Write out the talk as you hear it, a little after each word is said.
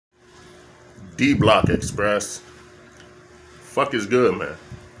D-Block Express. Fuck is good, man.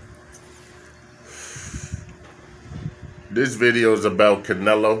 This video is about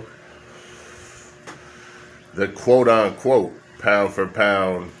Canelo, the quote-unquote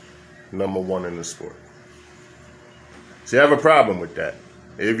pound-for-pound #1 in the sport. See, I have a problem with that.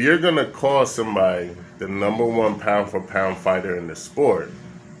 If you're going to call somebody the #1 pound-for-pound fighter in the sport,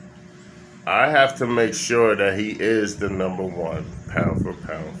 I have to make sure that he is the #1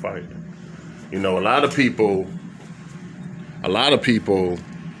 pound-for-pound fighter. You know, a lot of people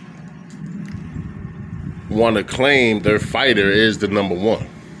want to claim their fighter is the #1.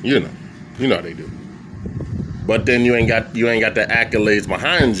 You know they do. But then you ain't got the accolades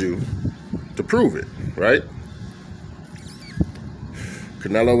behind you to prove it, right?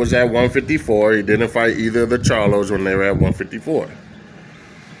 Canelo was at 154. He didn't fight either of the Charlos when they were at 154.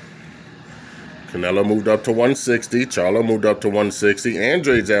 Canelo moved up to 160. Charlo moved up to 160.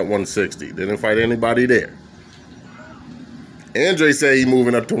 Andre's at 160. Didn't fight anybody there. Andre said he's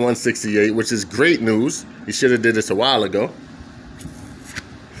moving up to 168, which is great news. He should have did this a while ago.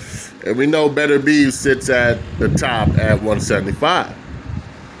 And we know Better Beef sits at the top at 175.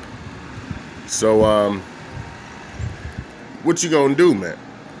 So, what you gonna do, man?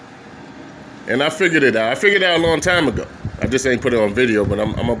 And I figured it out. I figured it out a long time ago. I just ain't put it on video, but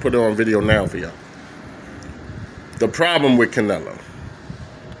I'm gonna put it on video now for y'all. The problem with Canelo.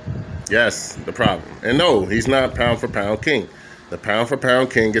 Yes, the problem. And no, he's not pound-for-pound king. The pound-for-pound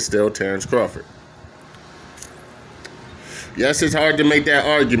king is still Terrence Crawford. Yes, it's hard to make that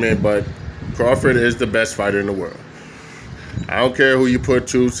argument, but Crawford is the best fighter in the world. I don't care who you put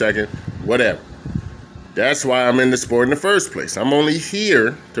 2 second, whatever. That's why I'm in the sport in the first place. I'm only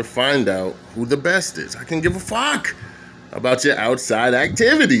here to find out who the best is. I can give a fuck about your outside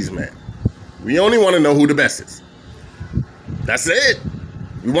activities, man. We only want to know who the best is. That's it.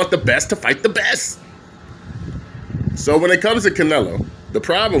 We want the best to fight the best. So when it comes to Canelo, the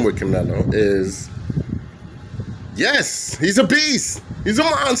problem with Canelo is, yes, he's a beast. He's a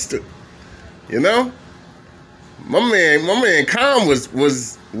monster. You know? My man Khan was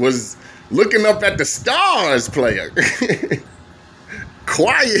looking up at the stars, player.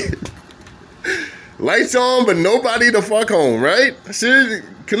 Quiet. Lights on, but nobody to fuck home, right? Shit,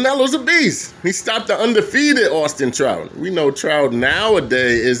 Canelo's a beast. He stopped the undefeated Austin Trout. We know Trout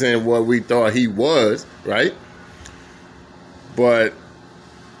nowadays isn't what we thought he was, right? But,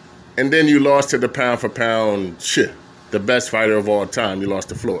 and then you lost to the pound-for-pound shit, the best fighter of all time. You lost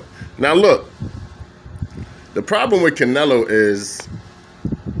to Floyd. Now look, the problem with Canelo is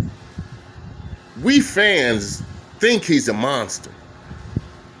we fans think he's a monster,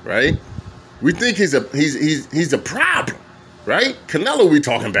 right? We think he's a problem, right? Canelo we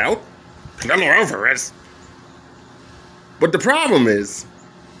talking about. Canelo Alvarez. But the problem is,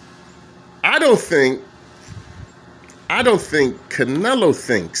 I don't think Canelo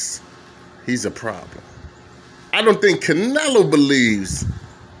thinks he's a problem. I don't think Canelo believes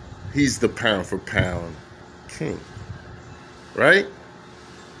he's the pound-for-pound king, right?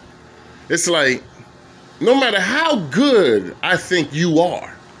 It's like, no matter how good I think you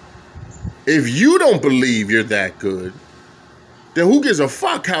are, if you don't believe you're that good, then who gives a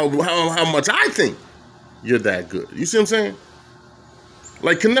fuck how much I think you're that good? You see what I'm saying?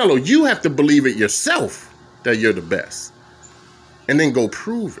 Like Canelo, you have to believe it yourself that you're the best. And then go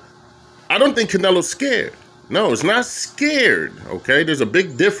prove it. I don't think Canelo's scared. No, it's not scared, okay? There's a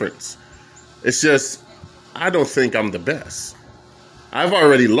big difference. It's just, I don't think I'm the best. I've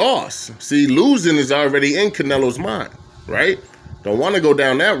already lost. See, losing is already in Canelo's mind, right? Don't want to go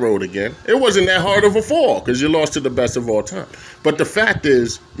down that road again. It wasn't that hard of a fall because you lost to the best of all time. But the fact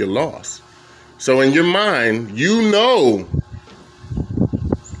is, you lost. So in your mind, you know,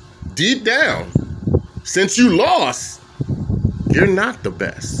 deep down, since you lost, you're not the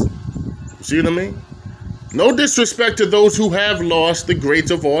best. See what I mean? No disrespect to those who have lost, the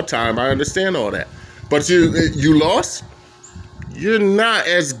greats of all time. I understand all that. But you lost? You're not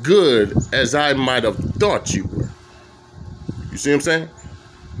as good as I might have thought you were. You see what I'm saying?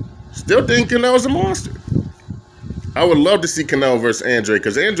 Still think Canelo's a monster. I would love to see Canelo versus Andre,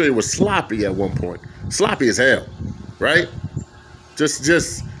 because Andre was sloppy at one point. Sloppy as hell, right? Just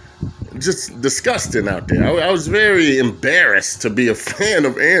disgusting out there. I was very embarrassed to be a fan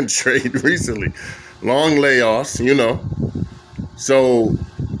of Andre recently. Long layoffs, you know. So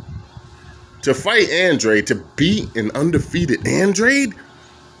to fight Andre, to beat an undefeated Andre,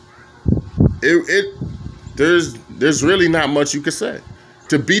 there's really not much you could say.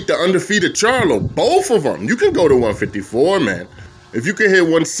 To beat the undefeated Charlo, both of them, you can go to 154, man. If you can hit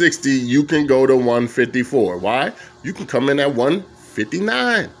 160, you can go to 154. Why? You can come in at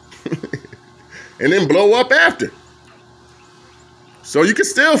 159. and then blow up after. So you can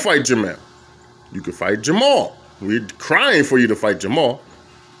still fight Jamel. You can fight Jamal. We're crying for you to fight Jamal.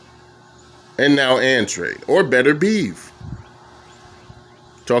 And now Antrade, or better beef.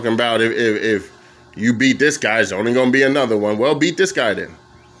 Talking about if you beat this guy, it's only going to be another one. Well, beat this guy then.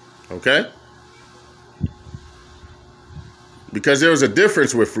 Okay? Because there was a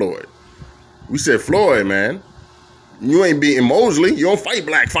difference with Floyd. We said, Floyd, man, you ain't beating Mosley. You don't fight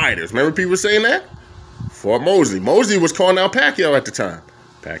black fighters. Remember people saying that? Fought Mosley. Mosley was calling out Pacquiao at the time.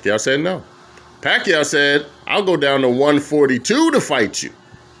 Pacquiao said no. Pacquiao said, I'll go down to 142 to fight you.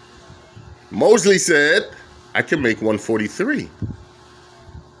 Mosley said, I can make 143.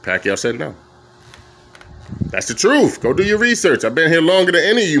 Pacquiao said no. That's the truth. Go do your research. I've been here longer than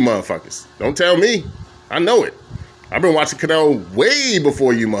any of you motherfuckers. Don't tell me. I know it. I've been watching Canelo way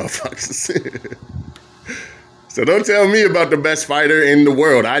before you motherfuckers. So don't tell me about the best fighter in the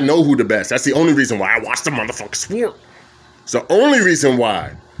world. I know who the best. That's the only reason why I watch the motherfucking sport. It's the only reason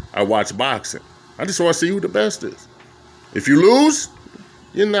why I watch boxing. I just want to see who the best is. If you lose,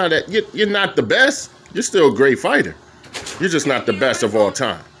 you're not the best. You're still a great fighter. You're just not the best of all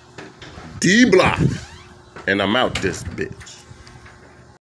time. D-Block. And I'm out this bitch.